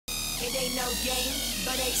It ain't no game,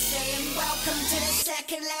 but they saying welcome to the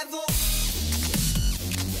second level.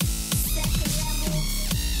 Second level.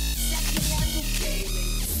 Second level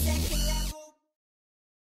gaming. Second level.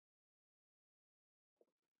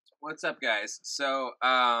 What's up, guys? So,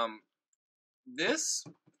 this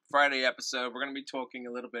Friday episode, we're going to be talking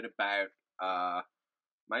a little bit about,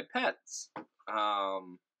 my pets.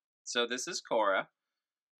 So this is Kora.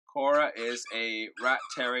 Kora is a rat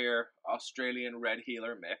terrier Australian red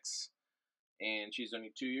heeler mix, and she's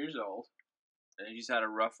only 2 years old, and she's had a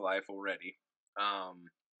rough life already. Thank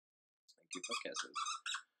you for kisses.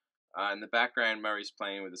 In the background, Murray's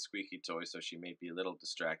playing with a squeaky toy, so she may be a little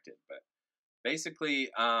distracted, but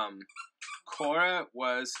basically, Kora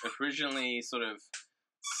was originally sort of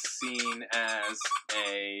seen as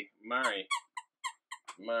a Murray,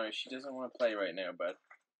 she doesn't want to play right now, bud.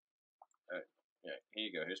 Yeah, here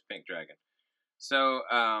you go. Here's Pink Dragon. So,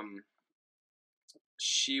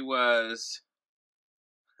 she was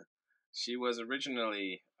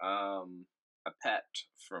originally a pet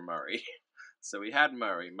for Murray. So we had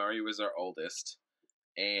Murray. Murray was our oldest,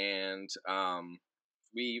 and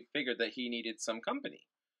we figured that he needed some company,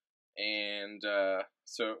 and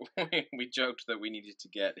so we joked that we needed to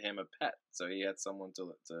get him a pet, so he had someone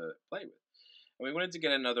to play with. And we wanted to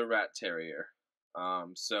get another rat terrier,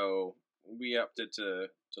 so we opted to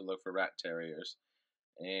look for rat terriers,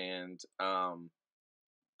 and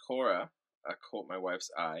Kora caught my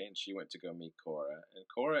wife's eye, and she went to go meet Kora. And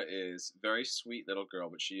Kora is a very sweet little girl,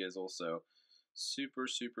 but she is also super,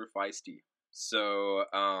 super feisty. So,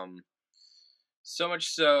 so much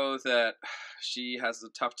so that she has a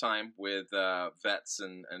tough time with vets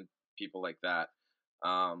and people like that.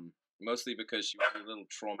 Mostly because she was a little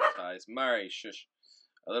traumatized. Murray, shush.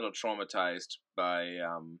 A little traumatized by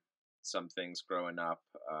some things growing up,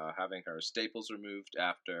 having her staples removed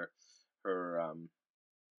after her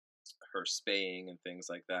her spaying and things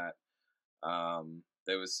like that.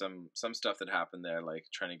 There was some stuff that happened there, like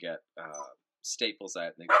trying to get staples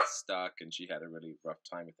out and they got stuck, and she had a really rough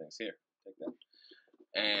time with things. Here, take that.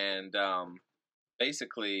 And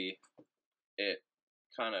basically, it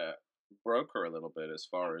kind of broke her a little bit as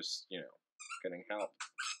far as, getting help.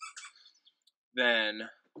 Then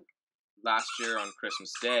last year on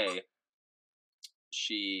Christmas Day,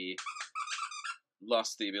 she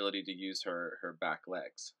lost the ability to use her back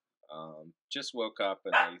legs. Just woke up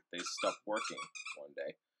and they stopped working one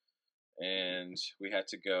day. And we had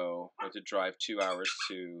to drive 2 hours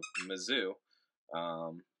to Mizzou,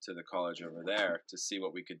 to the college over there, to see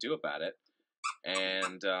what we could do about it.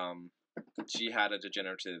 And she had a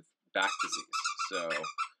degenerative back disease. So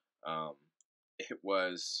it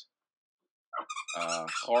was a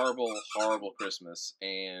horrible, horrible Christmas,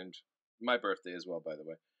 and my birthday as well, by the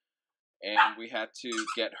way. And we had to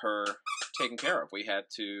get her taken care of. We had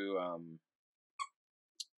to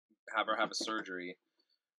have her have a surgery.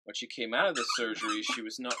 When she came out of the surgery, she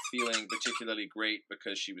was not feeling particularly great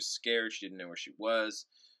because she was scared. She didn't know where she was.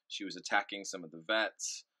 She was attacking some of the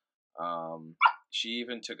vets. She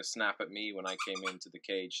even took a snap at me when I came into the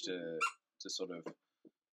cage to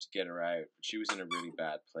get her out. She was in a really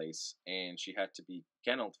bad place, and she had to be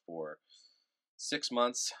kenneled for 6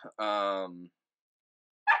 months.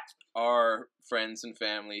 Our friends and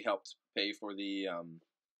family helped pay for the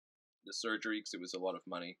surgery because it was a lot of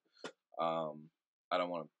money. I don't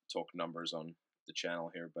want to talk numbers on the channel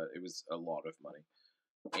here, but it was a lot of money.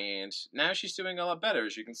 And now she's doing a lot better,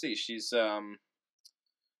 as you can see. She's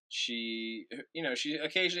she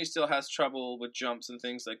occasionally still has trouble with jumps and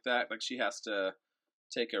things like that. Like, she has to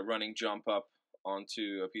take a running jump up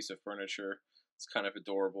onto a piece of furniture. It's kind of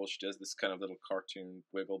adorable. She does this kind of little cartoon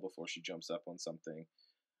wiggle before she jumps up on something.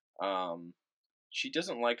 She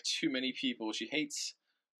doesn't like too many people. She hates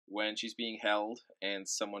when she's being held and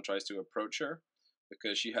someone tries to approach her,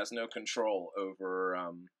 because she has no control over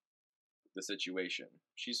the situation.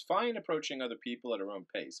 She's fine approaching other people at her own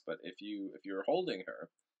pace, but if you're holding her,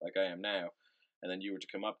 like I am now, and then you were to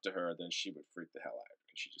come up to her, then she would freak the hell out,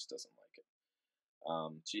 because she just doesn't like it.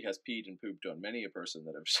 She has peed and pooped on many a person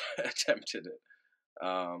that have attempted it.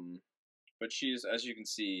 But she's, as you can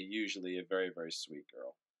see, usually a very, very sweet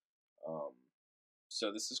girl.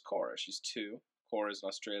 So this is Kora. She's 2. Kora is an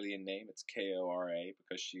Australian name. It's Kora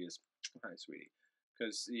because she is, hi sweetie,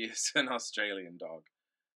 because she is an Australian dog.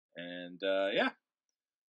 And yeah,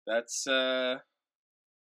 that's the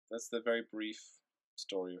very brief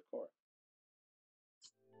story of Kora.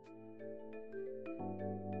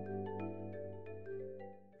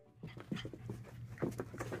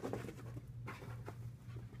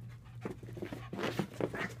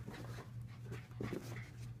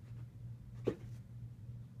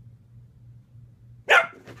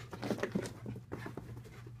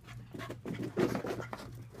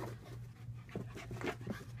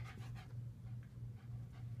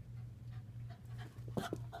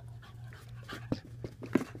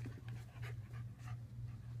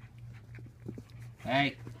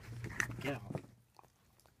 Hey. Get off.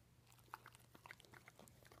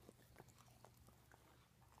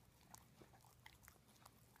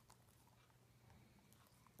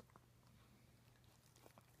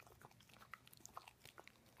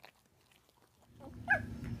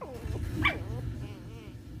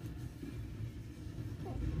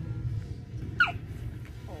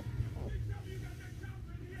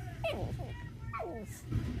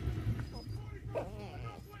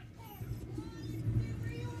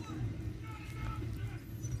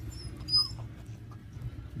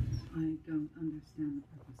 I don't understand the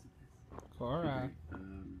purpose of this. Kora.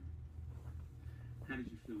 How did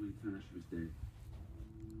you feel when you found out she was dead?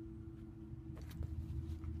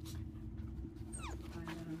 I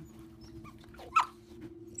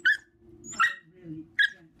really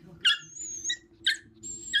can't talk about it.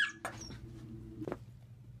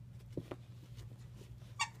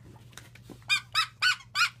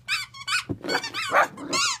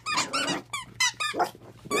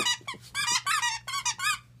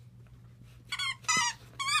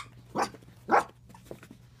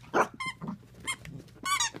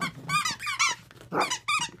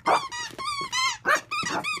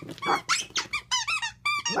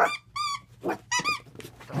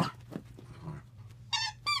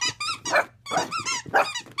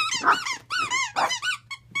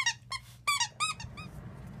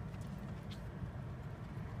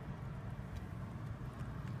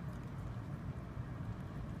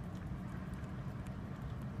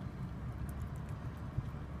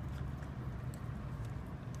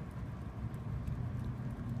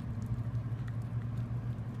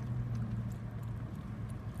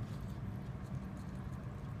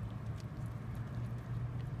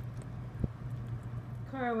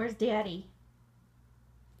 Kora, where's Daddy?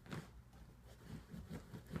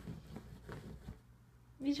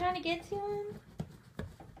 You trying to get to him?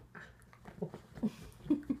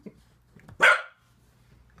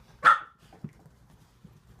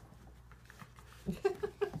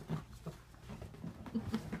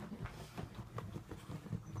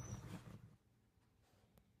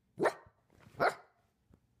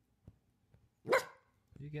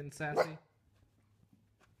 You getting sassy?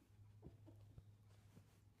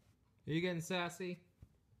 Are you getting sassy?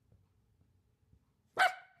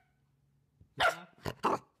 Yeah?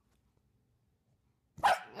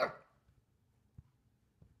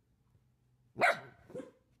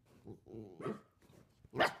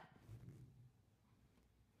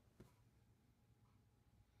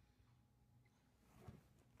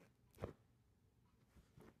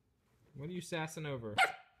 What are you sassing over?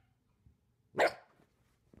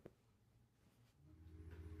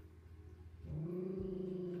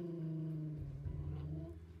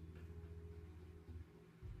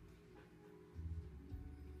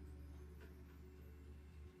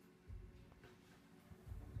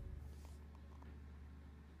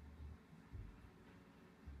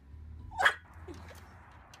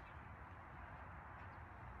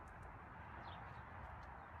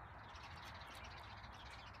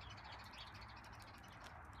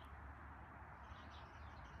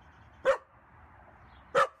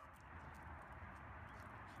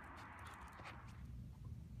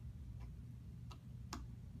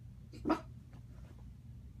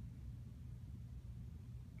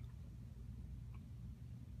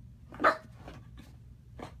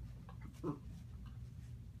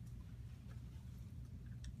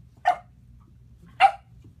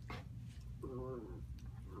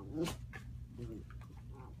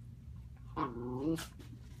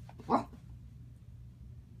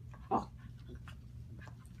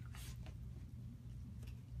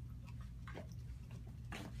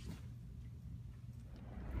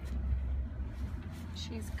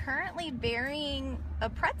 She's currently burying a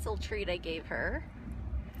pretzel treat I gave her.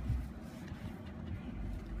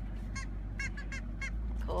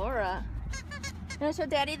 Kora. You wanna show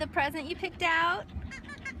Daddy the present you picked out?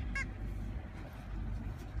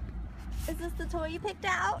 Is this the toy you picked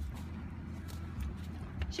out?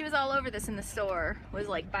 She was all over this in the store. Was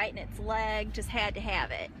like biting its leg, just had to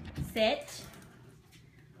have it. Sit.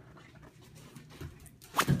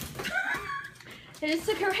 It just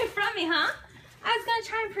took it right from me, huh? I was gonna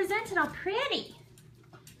try and present it all pretty.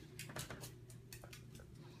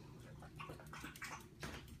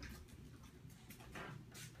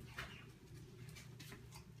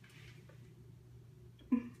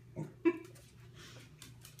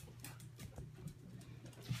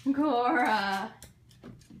 Kora.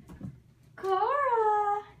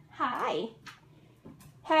 Kora. Hi.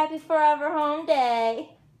 Happy Forever Home Day.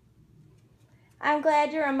 I'm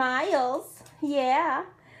glad you're a Miles. Yeah.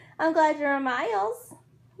 I'm glad you're a Miles.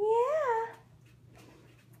 Yeah.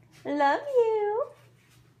 Love you.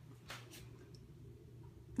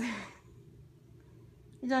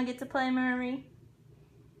 You don't get to play, Murray?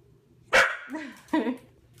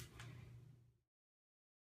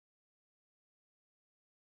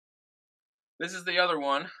 This is the other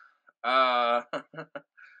one.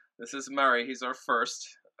 This is Murray. He's our first.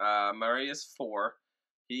 Murray is 4.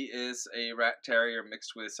 He is a rat terrier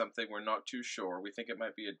mixed with something we're not too sure. We think it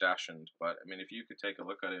might be a Dachshund, but I mean, if you could take a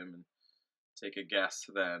look at him and take a guess,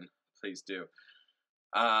 then please do.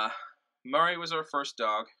 Murray was our first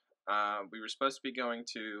dog. We were supposed to be going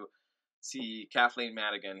to see Kathleen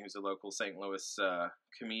Madigan, who's a local St. Louis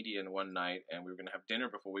comedian, one night, and we were going to have dinner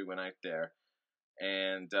before we went out there.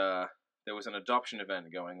 And there was an adoption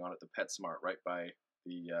event going on at the PetSmart right by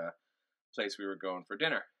the place we were going for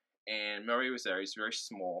dinner. And Murray was there. He's very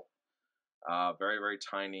small, very, very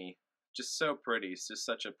tiny, just so pretty. He's just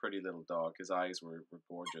such a pretty little dog. His eyes were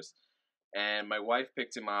gorgeous. And my wife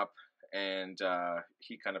picked him up, and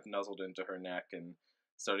he kind of nuzzled into her neck and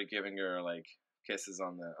started giving her like kisses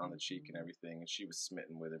on the cheek and everything, and she was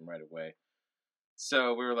smitten with him right away.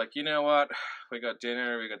 So we were like, you know what? We got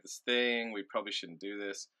dinner, we got this thing, we probably shouldn't do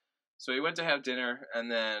this. So we went to have dinner,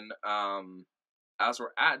 and then as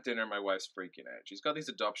we're at dinner, my wife's freaking out. She's got these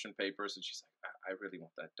adoption papers, and she's like, I really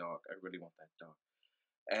want that dog. I really want that dog.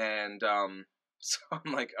 And so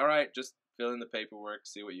I'm like, all right, just fill in the paperwork,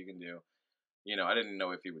 see what you can do. You know, I didn't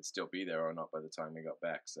know if he would still be there or not by the time we got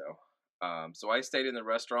back. So I stayed in the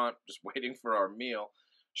restaurant just waiting for our meal.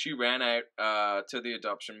 She ran out to the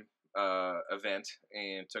adoption event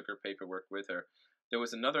and took her paperwork with her. There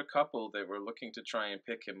was another couple that were looking to try and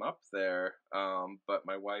pick him up there, but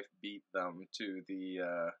my wife beat them to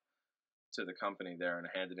the company there and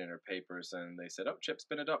handed in her papers, and they said, "Oh, Chip's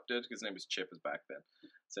been adopted." His name was Chip back then.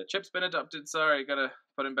 Said, "Chip's been adopted. Sorry, gotta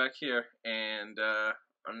put him back here." And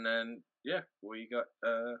then yeah, we got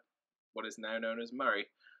what is now known as Murray,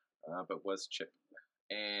 but was Chip,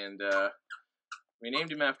 and we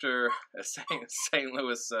named him after a St.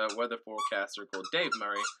 Louis weather forecaster called Dave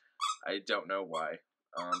Murray. I don't know why.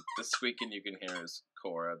 The squeaking you can hear is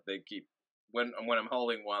Kora. They keep when I'm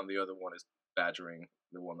holding one, the other one is badgering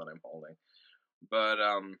the one that I'm holding. But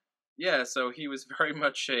yeah, so he was very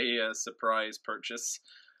much a surprise purchase.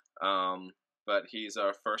 But he's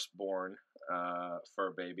our firstborn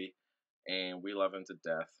fur baby, and we love him to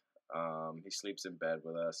death. He sleeps in bed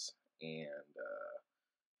with us, and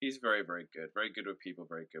he's very, very good with people,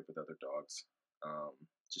 very good with other dogs.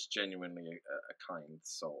 Just genuinely a kind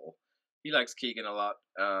soul. He likes Keegan a lot,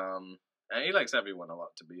 and he likes everyone a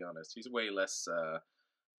lot, to be honest. He's way less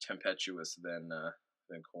tempestuous than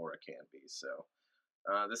Kora can be. So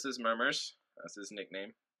this is Murmurs. That's his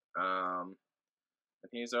nickname. And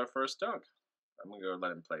he's our first dog. I'm going to go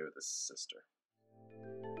let him play with his sister.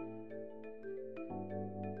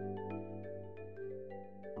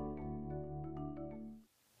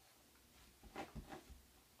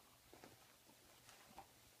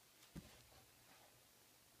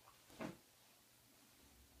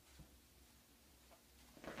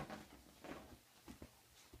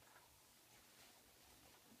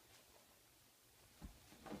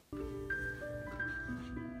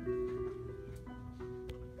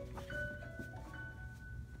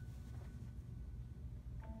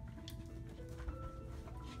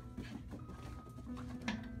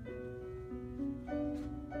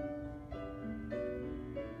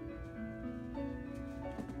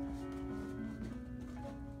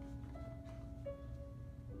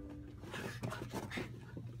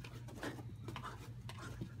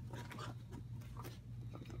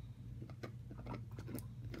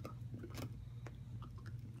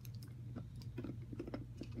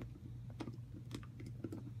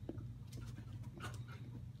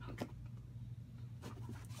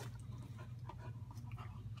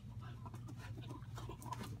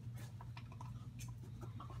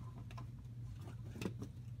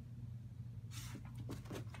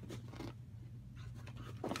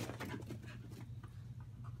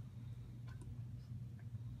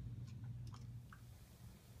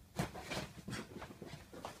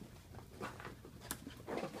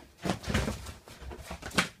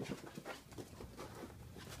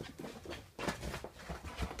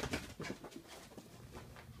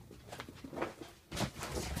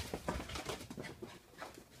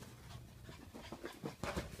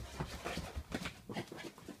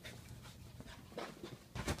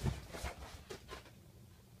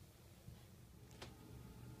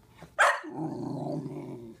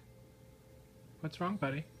 What's wrong,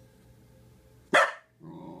 buddy?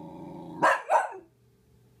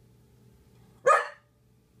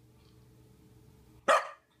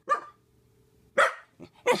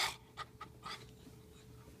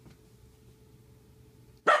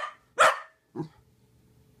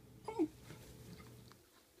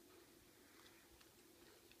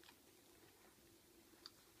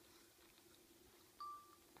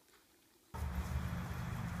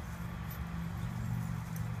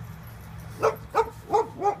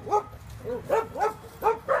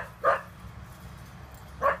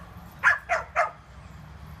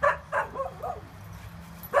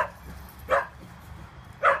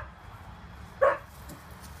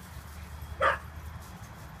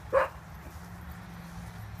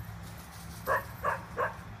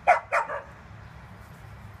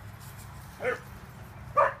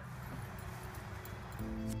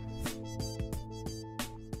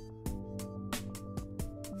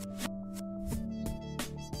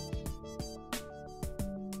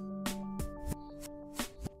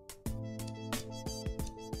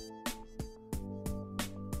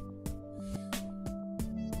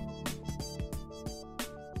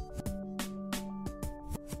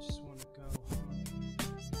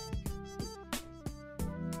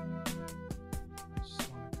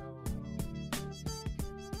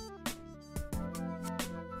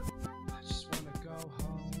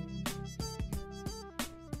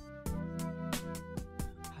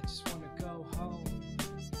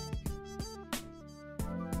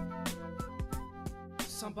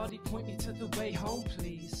 somebody point me to the way home,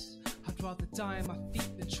 please? I'd rather die on my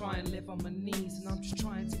feet than try and live on my knees. And I'm just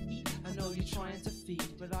trying to eat, I know you're trying to feed,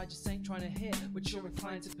 but I just ain't trying to hear what you're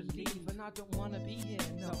inclined to believe. And I don't wanna be here,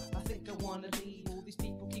 no, I think I wanna leave. All these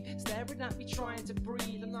people keep staring at me trying to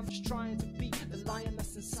breathe, and I'm just trying to be the lion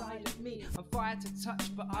that's inside of me. I'm fire to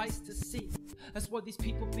touch but eyes to see. That's why these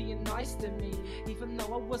people being nice to me, even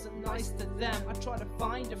though I wasn't nice to them. I try to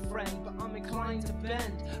find a friend, but I'm inclined to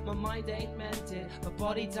bend. My mind ain't mended, my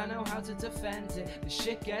body don't know how to defend it. The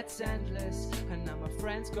shit gets endless, and now my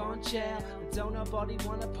friend's gone jail, and don't nobody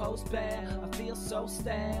wanna post bail. I feel so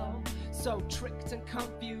stale, so tricked and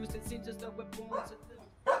confused. It seems as though we're born to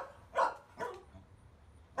lose.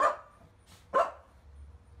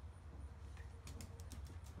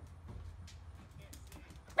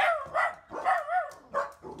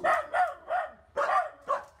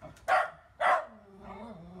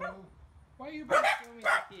 Why are you being so mean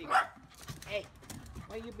to Keegan? Hey,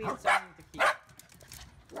 why are you being so mean to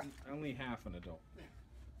Keegan? Only half an adult.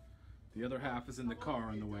 The other half is in the car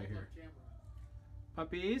on the way here.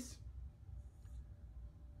 Puppies?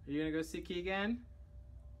 Are you gonna go see Keegan?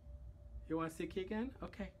 You wanna see Keegan?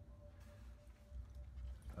 Okay.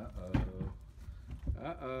 Uh-oh.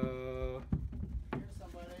 Uh-oh. Here's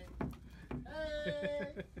somebody.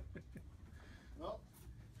 Hey! Well,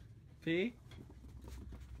 Pee?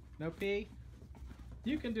 No pee?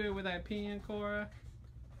 You can do it without peeing, Kora.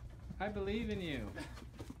 I believe in you.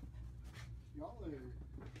 y'all are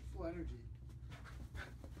full energy.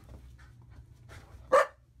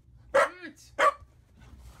 What?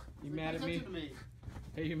 You Like, mad at pay me? attention to me?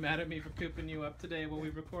 Are you mad at me for cooping you up today when we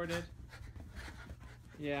recorded?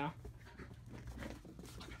 Yeah.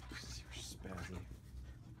 You're spazzy.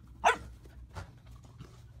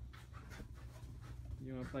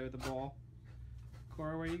 You wanna play with the ball?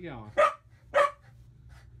 Kora, where you going?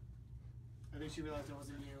 I think she realized it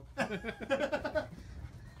wasn't you.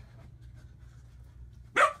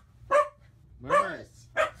 Murmurs.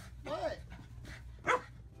 What?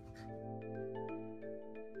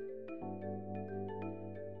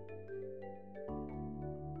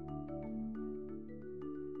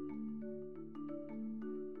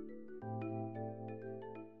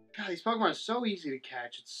 God, these Pokemon are so easy to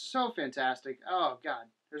catch. It's so fantastic. Oh, God.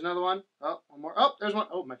 There's another one. Oh, one more. Oh, there's one.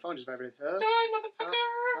 Oh, my phone just vibrated. Die,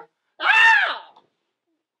 motherfucker!